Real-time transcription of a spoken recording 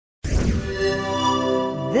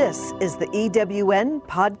This is the EWN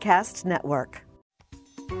Podcast Network.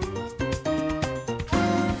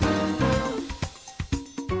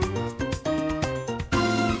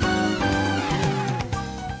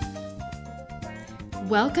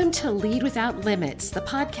 Welcome to Lead Without Limits, the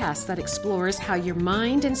podcast that explores how your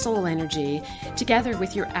mind and soul energy, together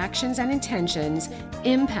with your actions and intentions,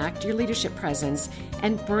 impact your leadership presence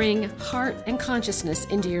and bring heart and consciousness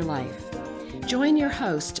into your life. Join your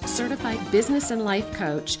host, certified business and life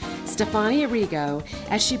coach, Stefania Rigo,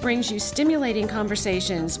 as she brings you stimulating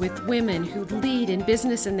conversations with women who lead in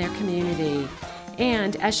business in their community,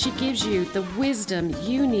 and as she gives you the wisdom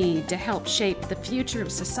you need to help shape the future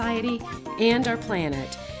of society and our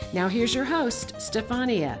planet. Now here's your host,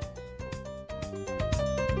 Stefania.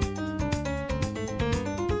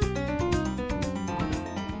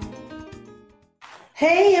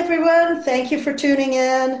 Hey everyone, thank you for tuning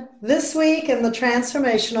in. This week in the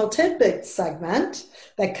Transformational Tidbits segment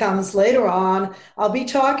that comes later on, I'll be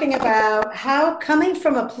talking about how coming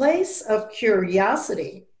from a place of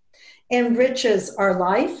curiosity enriches our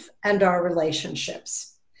life and our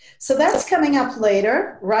relationships. So that's coming up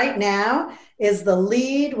later. Right now is the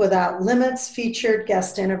Lead Without Limits featured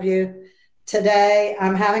guest interview. Today,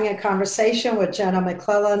 I'm having a conversation with Jenna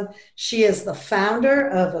McClellan. She is the founder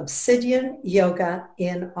of Obsidian Yoga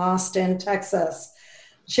in Austin, Texas.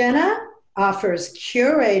 Jenna offers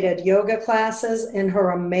curated yoga classes in her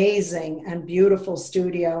amazing and beautiful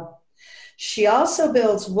studio. She also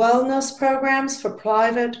builds wellness programs for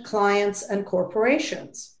private clients and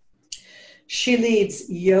corporations. She leads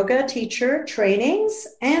yoga teacher trainings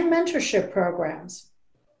and mentorship programs.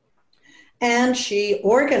 And she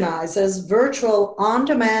organizes virtual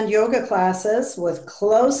on-demand yoga classes with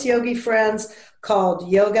close yogi friends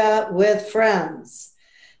called Yoga with Friends.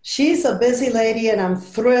 She's a busy lady, and I'm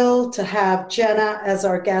thrilled to have Jenna as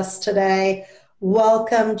our guest today.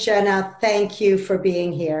 Welcome, Jenna. Thank you for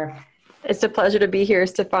being here. It's a pleasure to be here,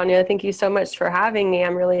 Stefania. Thank you so much for having me.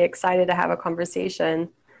 I'm really excited to have a conversation.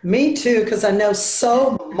 Me too, because I know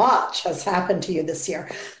so much has happened to you this year.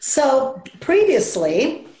 So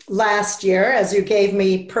previously, last year, as you gave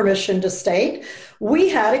me permission to state, we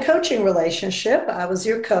had a coaching relationship. I was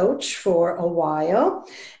your coach for a while.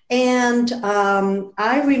 And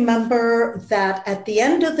I remember that at the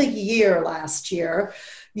end of the year last year,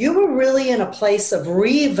 you were really in a place of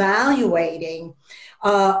reevaluating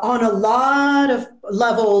on a lot of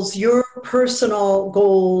levels, your personal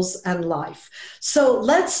goals and life. So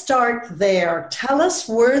let's start there. Tell us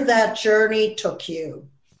where that journey took you.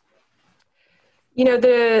 You know,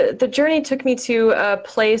 the journey took me to a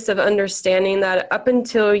place of understanding that up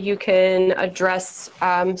until you can address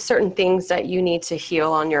certain things that you need to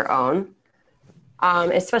heal on your own,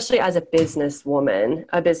 especially as a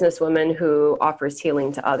businesswoman who offers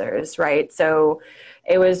healing to others, right? So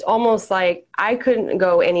it was almost like I couldn't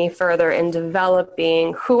go any further in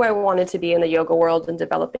developing who I wanted to be in the yoga world and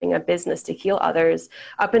developing a business to heal others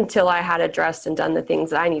up until I had addressed and done the things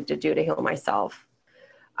that I needed to do to heal myself.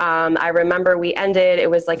 I remember it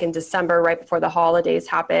was like in December, right before the holidays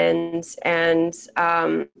happened, and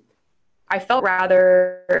I felt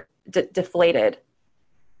rather deflated.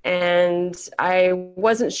 And I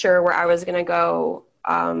wasn't sure where I was going to go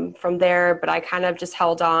from there, but I kind of just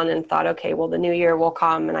held on and thought, okay, well, the new year will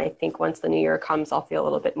come. And I think once the new year comes, I'll feel a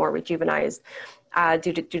little bit more rejuvenated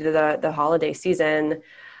due to the holiday season.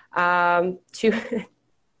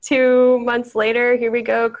 2 months later, here we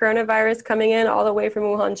go, coronavirus coming in all the way from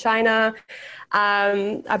Wuhan, China.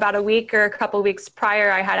 About a week or a couple of weeks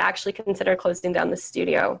prior, I had actually considered closing down the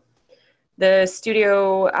studio. The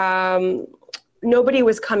studio, nobody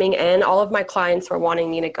was coming in. All of my clients were wanting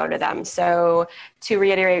me to go to them. So to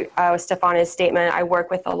reiterate Stefania's statement, I work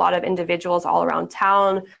with a lot of individuals all around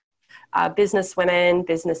town, businesswomen,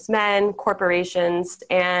 businessmen, corporations,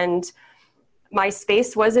 and my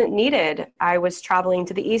space wasn't needed. I was traveling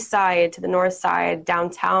to the east side, to the north side,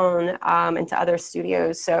 downtown, and to other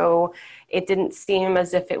studios. So it didn't seem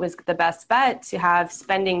as if it was the best bet to have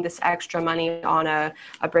spending this extra money on a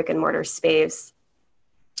brick and mortar space.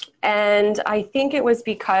 And I think it was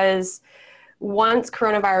because once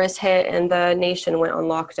coronavirus hit and the nation went on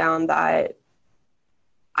lockdown that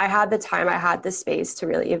I had the time, I had the space to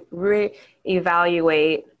really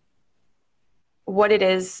reevaluate what it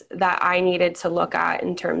is that I needed to look at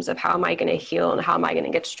in terms of how am I going to heal and how am I going to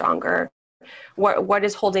get stronger? What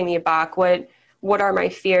is holding me back? What are my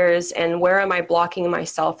fears, and where am I blocking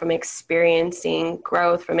myself from experiencing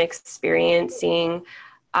growth, from experiencing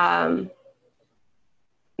that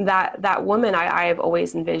woman I have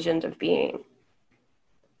always envisioned of being?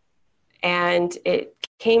 And it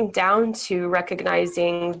came down to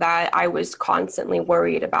recognizing that I was constantly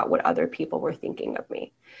worried about what other people were thinking of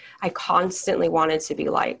me. I constantly wanted to be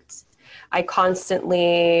liked. I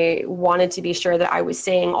constantly wanted to be sure that I was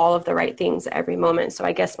saying all of the right things at every moment. So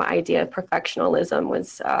I guess my idea of perfectionism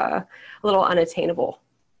was a little unattainable.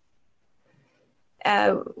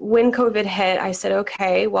 When COVID hit, I said,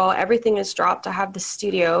 okay, well, everything is dropped. I have the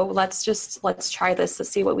studio. Let's try this. Let's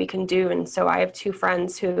see what we can do. And so I have two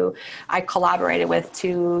friends who I collaborated with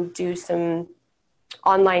to do some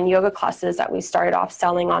online yoga classes that we started off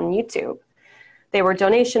selling on YouTube. They were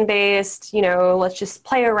donation based, let's just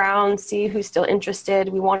play around, see who's still interested.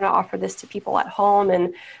 We want to offer this to people at home.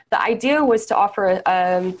 And the idea was to offer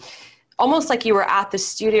almost like you were at the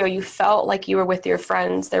studio. You felt like you were with your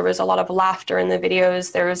friends. There was a lot of laughter in the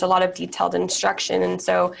videos. There was a lot of detailed instruction. And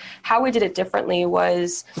so how we did it differently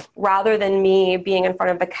was, rather than me being in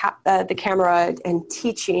front of the camera and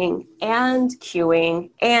teaching and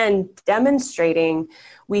cueing and demonstrating,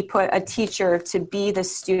 we put a teacher to be the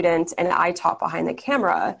student and I taught behind the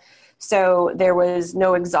camera. So there was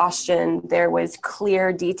no exhaustion, there was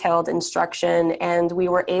clear, detailed instruction, and we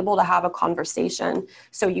were able to have a conversation.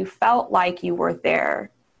 So you felt like you were there.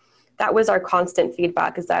 That was our constant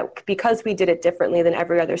feedback, is that because we did it differently than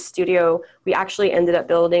every other studio, we actually ended up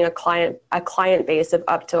building a client base of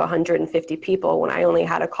up to 150 people when I only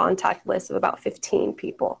had a contact list of about 15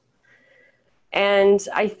 people. And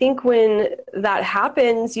I think when that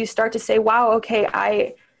happens, you start to say, wow, okay,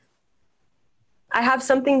 I have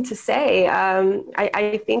something to say.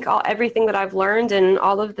 I think everything that I've learned and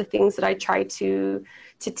all of the things that I try to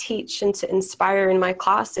teach and to inspire in my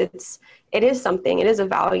class, it is something, it is a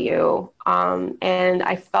value. And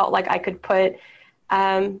I felt like I could put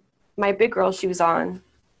my big girl shoes on.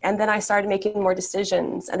 And then I started making more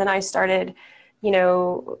decisions. And then I started,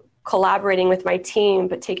 collaborating with my team,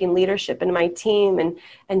 but taking leadership in my team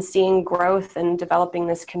and seeing growth and developing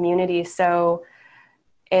this community. So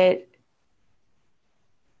it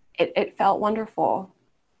felt wonderful.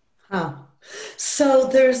 Huh. So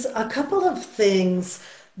there's a couple of things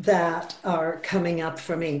that are coming up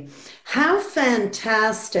for me. How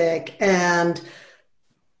fantastic and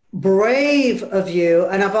brave of you,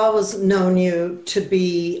 and I've always known you to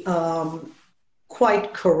be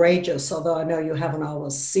quite courageous, although I know you haven't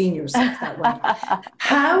always seen yourself that way.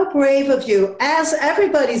 How brave of you, as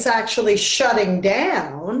everybody's actually shutting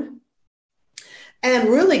down and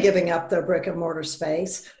really giving up their brick and mortar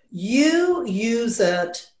space, you use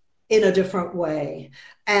it in a different way.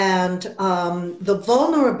 And the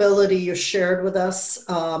vulnerability you shared with us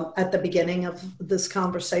at the beginning of this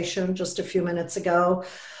conversation just a few minutes ago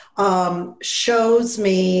shows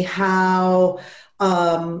me how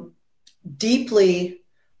deeply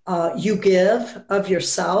you give of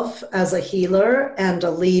yourself as a healer and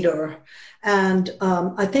a leader. And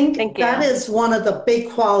I think that is one of the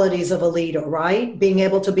big qualities of a leader, right? Being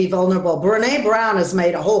able to be vulnerable. Brené Brown has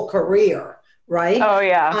made a whole career, right? Oh,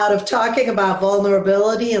 yeah. Out of talking about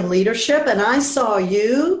vulnerability and leadership. And I saw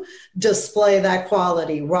you display that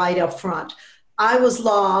quality right up front. I was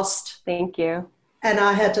lost. Thank you. And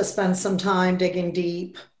I had to spend some time digging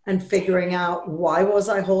deep and figuring out, why was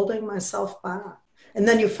I holding myself back? And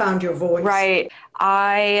then you found your voice. Right.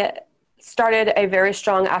 I started a very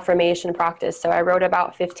strong affirmation practice. So I wrote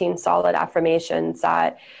about 15 solid affirmations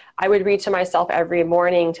that I would read to myself every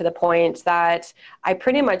morning, to the point that I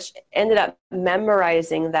pretty much ended up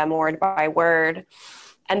memorizing them word by word.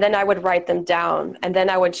 And then I would write them down, and then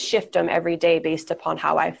I would shift them every day based upon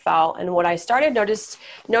how I felt. And what I started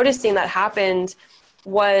noticing that happened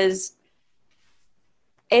was,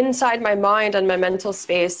 inside my mind and my mental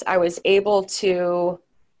space, I was able to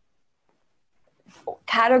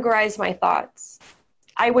categorize my thoughts.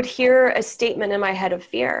 I would hear a statement in my head of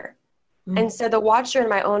fear. Mm-hmm. And so the watcher in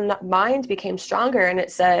my own mind became stronger, and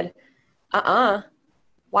it said,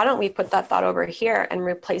 why don't we put that thought over here and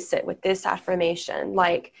replace it with this affirmation,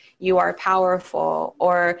 like, you are powerful,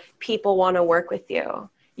 or people want to work with you,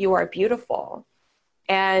 you are beautiful.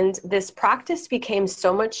 And this practice became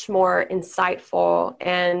so much more insightful.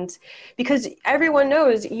 And because everyone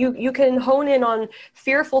knows you can hone in on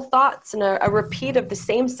fearful thoughts and a repeat of the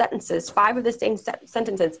same sentences, 5 of the same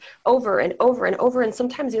sentences over and over and over. And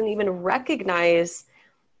sometimes you don't even recognize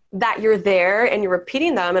that you're there and you're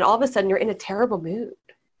repeating them. And all of a sudden you're in a terrible mood.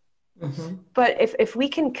 Mm-hmm. But if we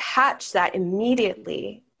can catch that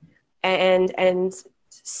immediately and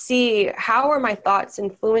see, how are my thoughts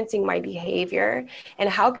influencing my behavior, and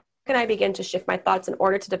how can I begin to shift my thoughts in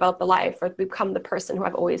order to develop the life or become the person who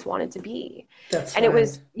I've always wanted to be. That's and right.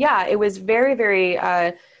 It was very, very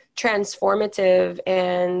transformative.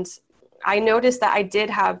 And I noticed that I did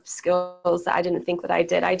have skills that I didn't think that I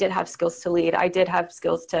did. I did have skills to lead. I did have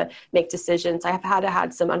skills to make decisions. I have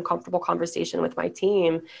had some uncomfortable conversation with my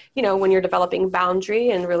team, when you're developing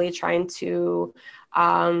boundary and really trying to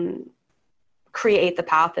create the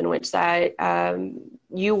path in which that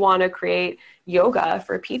you want to create yoga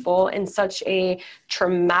for people in such a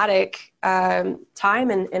traumatic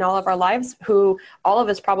time in all of our lives, who all of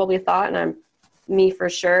us probably thought, and I'm me for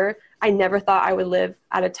sure, I never thought I would live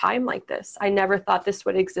at a time like this. I never thought this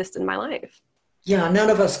would exist in my life. Yeah, none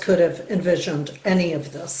of us could have envisioned any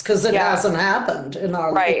of this because it hasn't happened in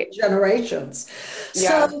our generations.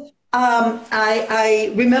 Yeah. So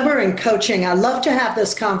I remember in coaching, I love to have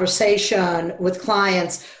this conversation with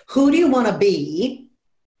clients. Who do you want to be?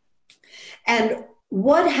 And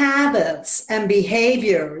what habits and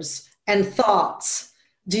behaviors and thoughts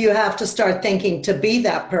do you have to start thinking to be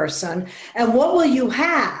that person? And what will you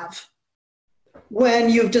have when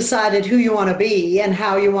you've decided who you want to be and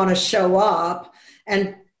how you want to show up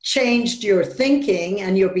and changed your thinking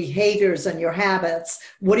and your behaviors and your habits?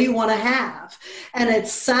 What do you want to have? And it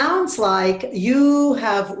sounds like you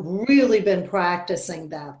have really been practicing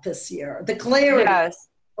that this year. The clarity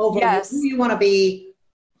over who you want to be,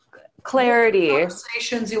 clarity,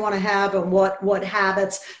 conversations you want to have, and what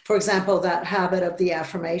habits, for example, that habit of the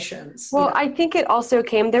affirmations. Well, I think it also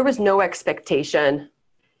there was no expectation.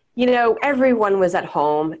 Everyone was at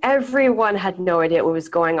home. Everyone had no idea what was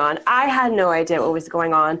going on. I had no idea what was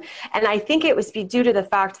going on. And I think it was due to the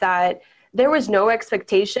fact that there was no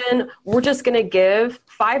expectation. We're just going to give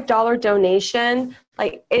 $5 donation.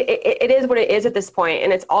 Like it is what it is at this point,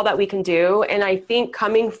 and it's all that we can do. And I think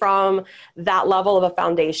coming from that level of a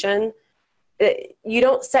foundation, you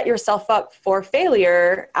don't set yourself up for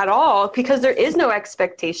failure at all, because there is no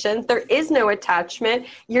expectation. There is no attachment.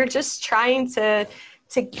 You're just trying to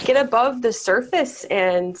get above the surface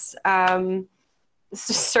and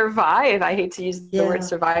survive. I hate to use the word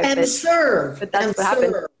survive. And serve. But that's what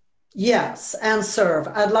happened. Yes, and serve.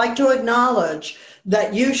 I'd like to acknowledge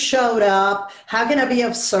that you showed up. How can I be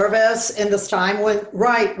of service in this time?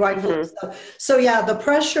 Right. Mm-hmm. So yeah, the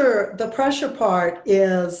pressure part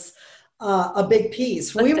is a big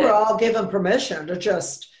piece. We were all given permission to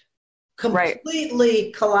just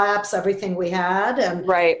completely collapse everything we had and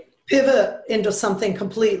pivot into something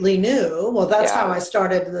completely new. Well, that's how I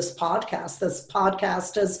started this podcast. This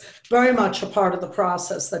podcast is very much a part of the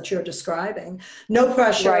process that you're describing. No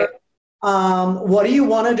pressure. What do you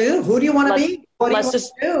want to do? Who do you want to be? What do you want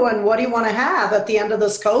to do? And what do you want to have at the end of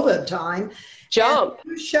this COVID time? Jump.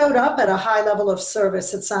 And you showed up at a high level of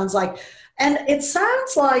service, it sounds like. And it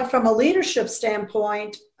sounds like from a leadership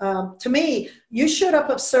standpoint, to me, you showed up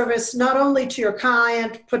of service not only to your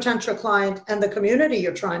client, potential client, and the community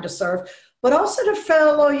you're trying to serve, but also to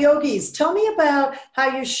fellow yogis. Tell me about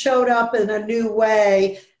how you showed up in a new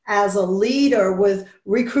way as a leader with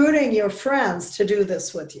recruiting your friends to do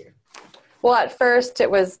this with you. Well, at first it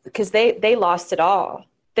was because they lost it all.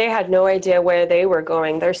 They had no idea where they were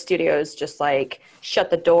going. Their studios just shut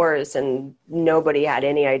the doors, and nobody had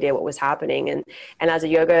any idea what was happening. And as a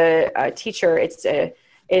yoga teacher,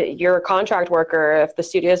 you're a contract worker. If the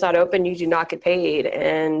studio's not open, you do not get paid.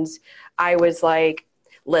 And I was like,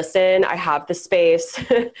 listen, I have the space.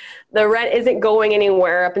 The rent isn't going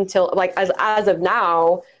anywhere up until as of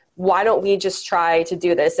now. Why don't we just try to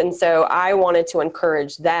do this? And so I wanted to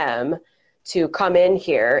encourage them to come in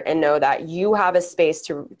here and know that you have a space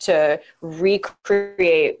to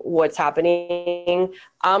recreate what's happening.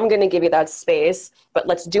 I'm going to give you that space, but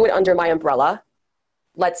let's do it under my umbrella.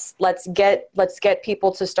 Let's get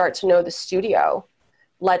people to start to know the studio.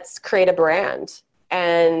 Let's create a brand.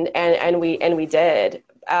 And we did.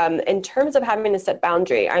 In terms of having to set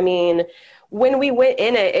boundary, I mean, when we went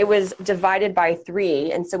in it was divided by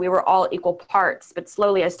 3. And so we were all equal parts, but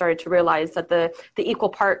slowly I started to realize that the equal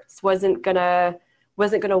parts wasn't gonna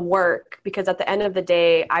work, because at the end of the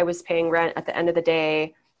day, I was paying rent. At the end of the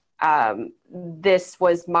day, this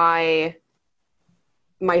was my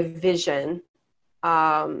vision.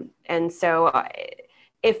 And so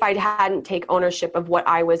if I hadn't take ownership of what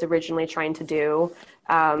I was originally trying to do,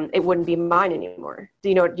 it wouldn't be mine anymore. Do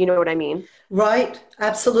you know what I mean? Right.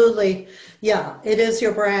 Absolutely. Yeah, it is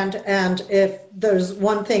your brand. And if there's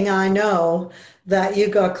one thing I know that you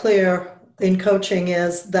got clear in coaching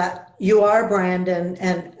is that you are a brand,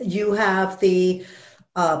 and you have the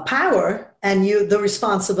power and the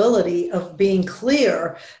responsibility of being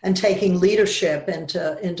clear and taking leadership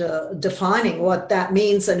into defining what that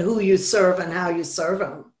means and who you serve and how you serve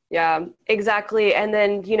them. Yeah, exactly. And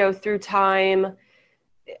then, through time,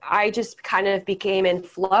 I just kind of became in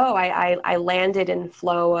flow. I landed in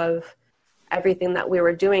flow of everything that we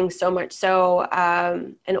were doing, so much so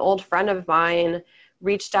an old friend of mine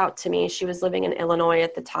reached out to me. She was living in Illinois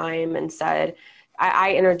at the time and said,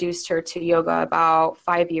 I introduced her to yoga about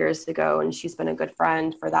 5 years ago, and she's been a good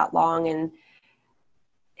friend for that long. And,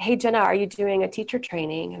 hey, Jenna, are you doing a teacher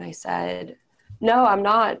training? And I said, no, I'm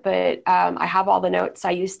not, but I have all the notes.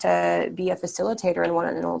 I used to be a facilitator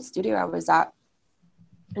in an old studio I was at.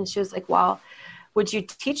 And she was like, well, would you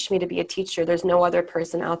teach me to be a teacher? There's no other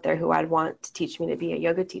person out there who I'd want to teach me to be a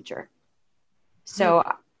yoga teacher.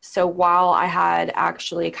 So while I had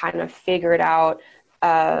actually kind of figured out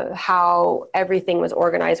how everything was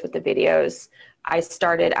organized with the videos, I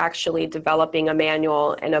started actually developing a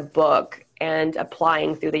manual and a book and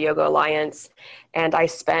applying through the Yoga Alliance. And I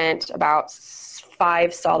spent about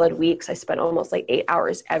 5 solid weeks. I spent almost like 8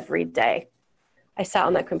 hours every day. I sat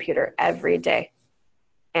on that computer every day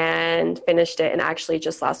and finished it. And actually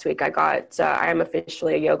just last week I am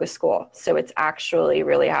officially a yoga school. So it's actually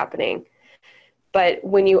really happening. But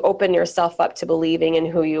when you open yourself up to believing in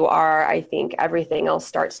who you are, I think everything else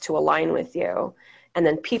starts to align with you. And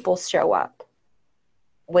then people show up.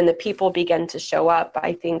 When the people begin to show up,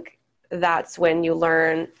 I think that's when you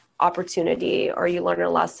learn opportunity or you learn a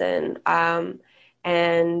lesson.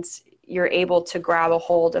 And you're able to grab a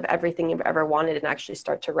hold of everything you've ever wanted and actually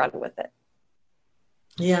start to run with it.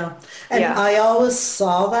 Yeah. And I always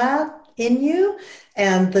saw that in you.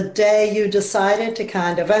 And the day you decided to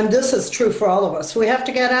and this is true for all of us, we have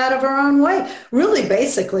to get out of our own way. Really,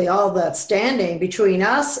 basically, all that's standing between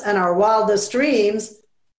us and our wildest dreams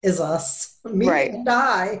is us, me and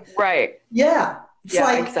I. Right. Yeah. It's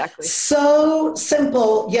exactly. So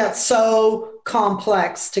simple, yet so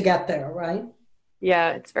complex to get there, right?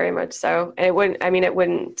 Yeah, it's very much so. And it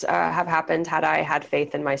wouldn't have happened had I had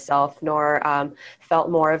faith in myself, nor felt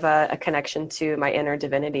more of a connection to my inner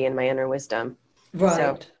divinity and my inner wisdom.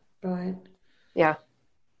 Right. Yeah.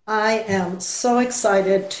 I am so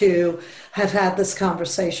excited to have had this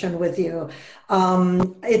conversation with you.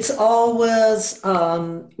 It's always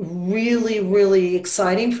really, really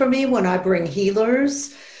exciting for me when I bring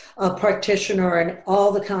healers, a practitioner, and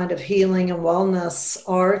all the kind of healing and wellness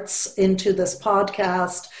arts into this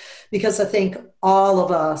podcast, because I think all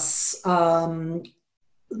of us learn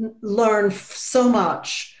so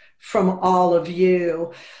much from all of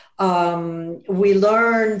you. We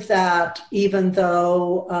learned that even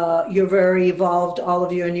though you're very evolved, all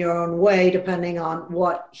of you in your own way, depending on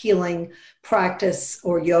what healing practice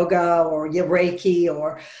or yoga or your Reiki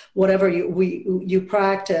or whatever you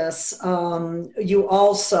practice, you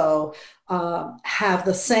also have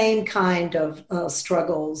the same kind of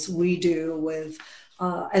struggles we do with,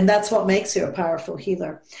 and that's what makes you a powerful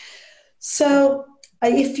healer. So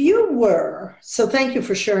thank you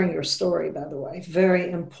for sharing your story, by the way. Very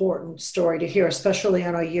important story to hear, especially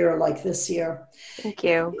on a year like this year. Thank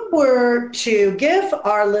you. If you were to give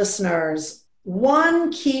our listeners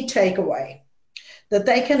one key takeaway that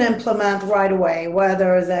they can implement right away,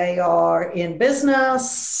 whether they are in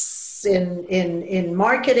business, in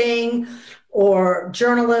marketing, or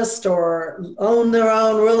journalist, or own their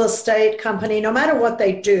own real estate company, no matter what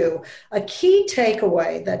they do, a key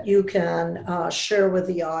takeaway that you can share with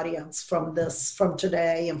the audience from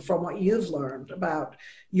today and from what you've learned about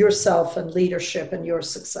yourself and leadership and your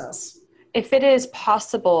success. If it is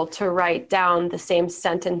possible to write down the same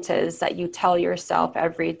sentences that you tell yourself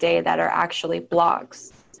every day that are actually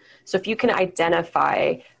blocks. So if you can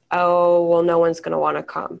identify, oh, well, no one's going to want to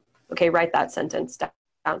come. Okay, write that sentence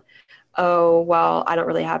down. Oh, well, I don't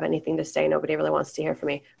really have anything to say. Nobody really wants to hear from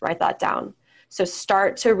me. Write that down. So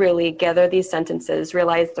start to really gather these sentences,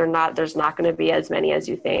 realize there's not going to be as many as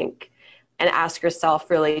you think, and ask yourself,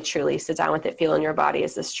 really, truly, sit down with it, feel in your body,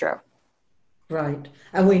 is this true? Right.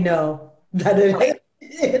 And we know that it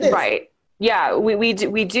is. Right. Yeah,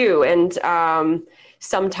 we do. And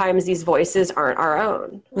sometimes these voices aren't our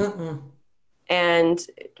own. Mm-mm. And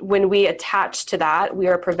when we attach to that, we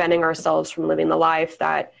are preventing ourselves from living the life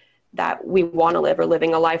that we want to live, or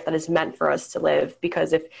living a life that is meant for us to live.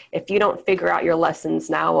 Because if you don't figure out your lessons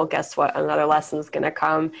now, well, guess what? Another lesson is going to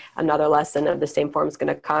come. Another lesson of the same form is going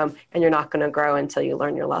to come, and you're not going to grow until you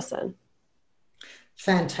learn your lesson.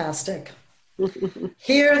 Fantastic.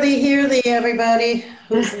 Hear thee, everybody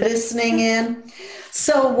who's listening in.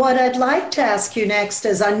 So what I'd like to ask you next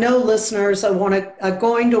is, I know listeners are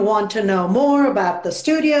going to want to know more about the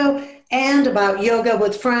studio and about Yoga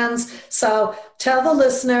with Friends. So tell the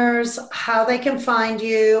listeners how they can find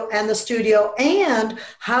you and the studio, and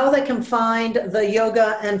how they can find the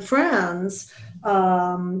Yoga and Friends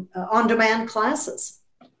on-demand classes.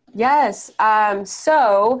 Yes.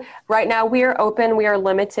 So right now we are open. We are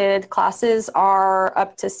limited. Classes are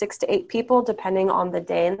up to 6 to 8 people, depending on the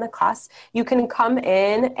day in the class. You can come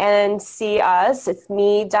in and see us. It's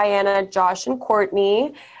me, Diana, Josh, and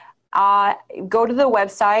Courtney. Go to the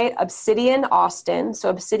website, Obsidian Austin. So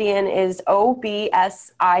Obsidian is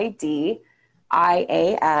OBSIDIAN,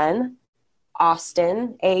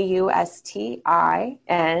 Austin,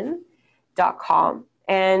 AUSTIN.com.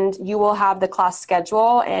 And you will have the class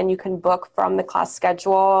schedule, and you can book from the class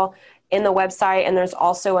schedule in the website. And there's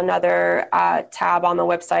also another tab on the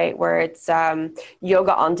website where it's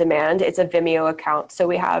Yoga on Demand. It's a Vimeo account. So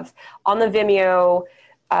we have on the Vimeo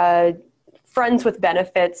Friends with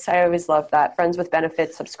Benefits. I always love that. Friends with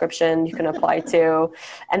Benefits subscription you can apply to.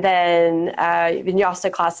 And then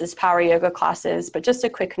Vinyasa classes, power yoga classes. But just a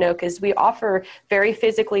quick note is we offer very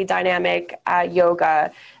physically dynamic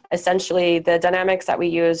yoga. Essentially, the dynamics that we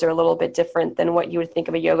use are a little bit different than what you would think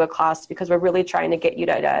of a yoga class, because we're really trying to get you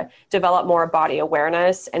to develop more body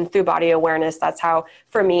awareness. And through body awareness, that's how,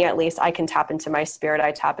 for me at least, I can tap into my spirit.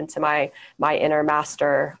 I tap into my inner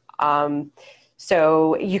master.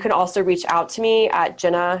 So you can also reach out to me at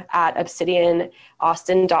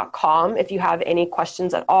Jenna@obsidianaustin.com if you have any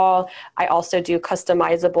questions at all. I also do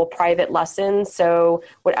customizable private lessons. So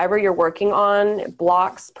whatever you're working on,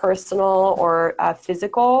 blocks, personal or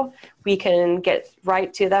physical, we can get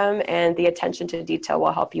right to them, and the attention to detail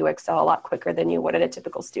will help you excel a lot quicker than you would at a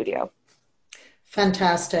typical studio.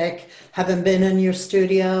 Fantastic. Having been in your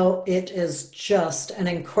studio, it is just an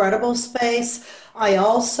incredible space. I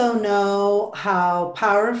also know how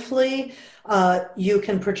powerfully you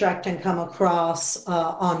can project and come across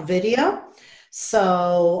on video.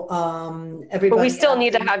 So everybody. But we still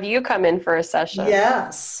need to have you come in for a session.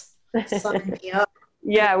 Yes. Sign me up.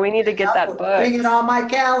 Yeah, we need to get that book. Bring it on my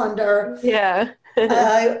calendar. Yeah.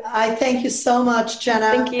 I thank you so much,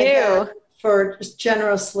 Jenna. Thank you. Again, for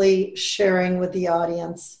generously sharing with the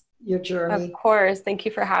audience your journey. Of course. Thank you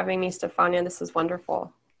for having me, Stefania. This was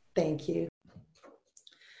wonderful. Thank you.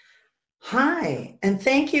 Hi, and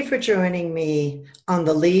thank you for joining me on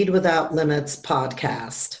the Lead Without Limits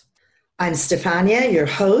podcast. I'm Stefania, your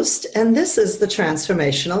host, and this is the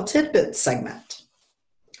Transformational Tidbits segment.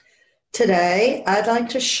 Today, I'd like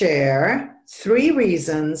to share 3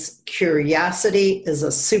 reasons curiosity is a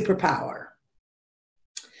superpower.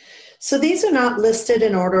 So these are not listed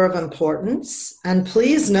in order of importance, and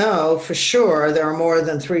please know for sure there are more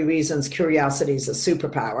than 3 reasons curiosity is a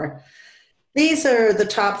superpower. These are the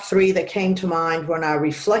top 3 that came to mind when I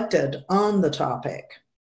reflected on the topic.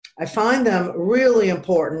 I find them really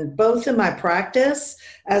important, both in my practice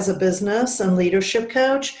as a business and leadership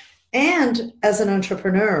coach and as an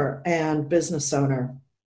entrepreneur and business owner.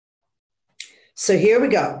 So here we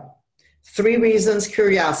go. 3 reasons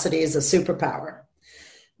curiosity is a superpower.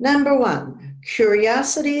 Number 1,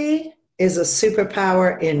 curiosity is a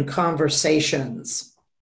superpower in conversations.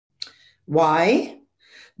 Why?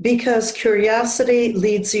 Because curiosity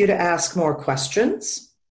leads you to ask more questions.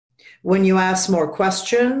 When you ask more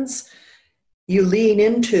questions, you lean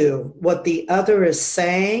into what the other is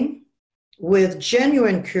saying with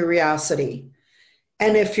genuine curiosity.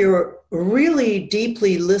 And if you're really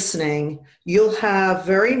deeply listening, you'll have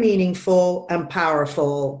very meaningful and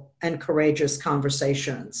powerful and courageous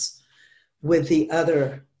conversations with the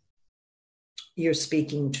other you're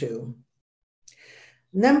speaking to.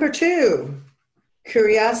 Number 2,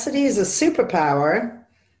 curiosity is a superpower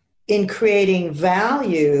in creating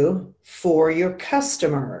value for your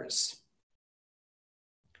customers.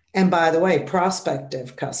 And by the way,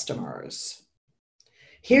 prospective customers.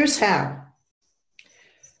 Here's how.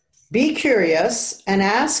 Be curious and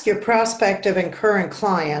ask your prospective and current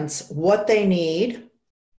clients what they need,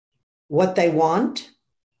 what they want.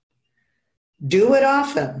 Do it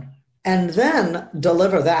often, and then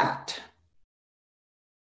deliver that.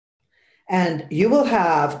 And you will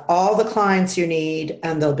have all the clients you need,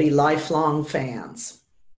 and they'll be lifelong fans.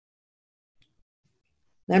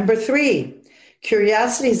 Number 3,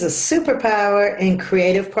 curiosity is a superpower in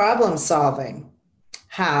creative problem solving.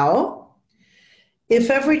 How? If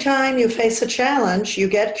every time you face a challenge, you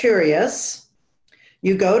get curious,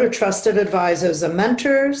 you go to trusted advisors and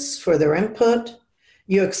mentors for their input,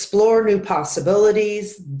 you explore new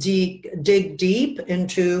possibilities, dig deep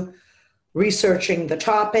into researching the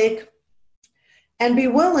topic, and be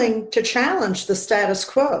willing to challenge the status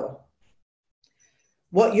quo.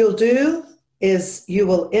 What you'll do is you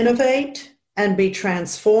will innovate and be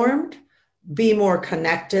transformed, be more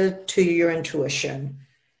connected to your intuition,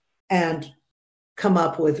 and come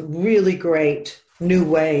up with really great new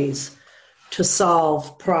ways to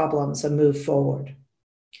solve problems and move forward.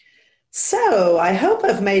 So, I hope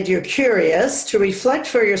I've made you curious to reflect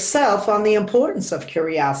for yourself on the importance of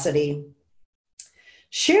curiosity.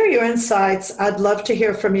 Share your insights. I'd love to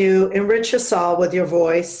hear from you. Enrich us all with your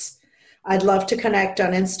voice. I'd love to connect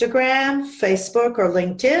on Instagram, Facebook, or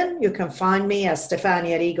LinkedIn. You can find me as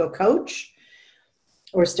Stefania Rigo Coach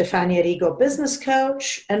or Stefania Rigo Business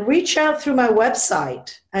Coach, and reach out through my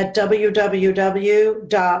website at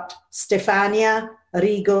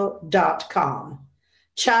www.stefaniarigo.com.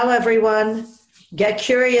 Ciao, everyone. Get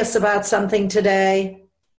curious about something today.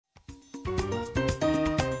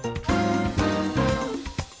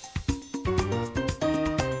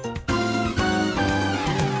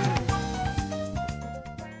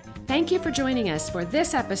 Thank you for joining us for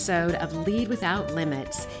this episode of Lead Without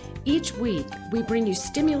Limits. Each week, we bring you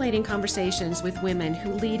stimulating conversations with women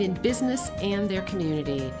who lead in business and their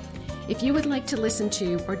community. If you would like to listen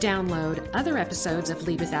to or download other episodes of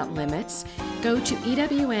Lead Without Limits, go to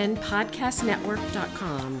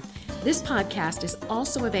ewnpodcastnetwork.com. This podcast is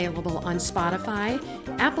also available on Spotify,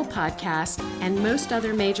 Apple Podcasts, and most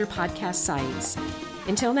other major podcast sites.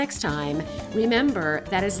 Until next time, remember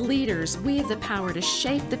that as leaders, we have the power to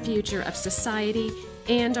shape the future of society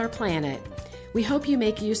and our planet. We hope you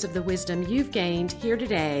make use of the wisdom you've gained here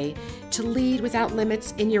today to lead without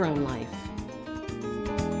limits in your own life.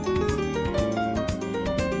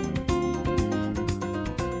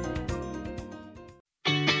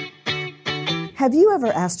 Have you ever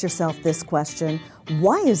asked yourself this question?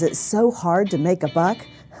 Why is it so hard to make a buck?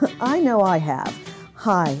 I know I have.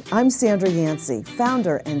 Hi, I'm Sandra Yancey,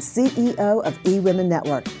 founder and CEO of eWomen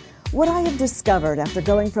Network. What I have discovered after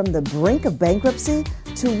going from the brink of bankruptcy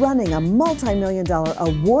to running a multi-million-dollar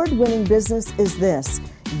award-winning business is this: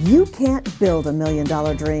 you can't build $1 million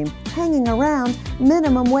dream hanging around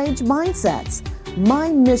minimum wage mindsets.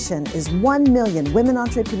 My mission is 1 million women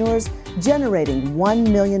entrepreneurs generating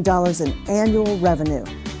 $1 million in annual revenue.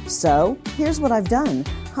 So here's what I've done.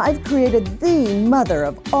 I've created the mother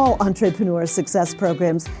of all entrepreneur success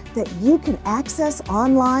programs that you can access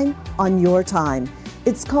online on your time.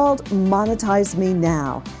 It's called Monetize Me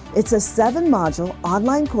Now. It's a 7-module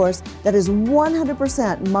online course that is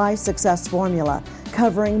 100% my success formula,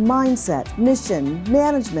 covering mindset, mission,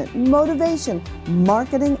 management, motivation,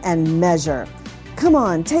 marketing, and measure. Come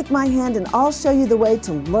on, take my hand and I'll show you the way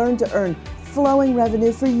to learn to earn flowing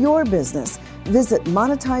revenue for your business. Visit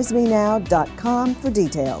monetizemenow.com for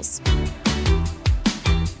details.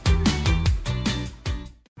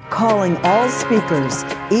 Calling all speakers,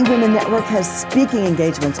 eWomen Network has speaking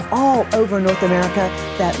engagements all over North America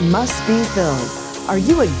that must be filled. Are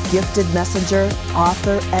you a gifted messenger,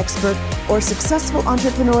 author, expert, or successful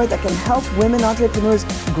entrepreneur that can help women entrepreneurs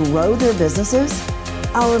grow their businesses?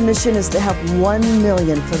 Our mission is to help 1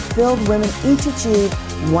 million fulfilled women each achieve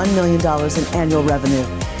 $1 million in annual revenue.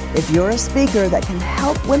 If you're a speaker that can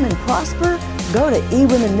help women prosper, go to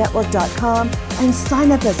eWomenNetwork.com and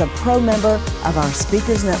sign up as a pro member of our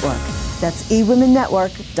Speakers Network. That's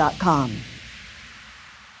eWomenNetwork.com.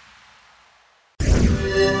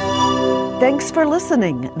 Thanks for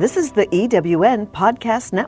listening. This is the EWN Podcast Network.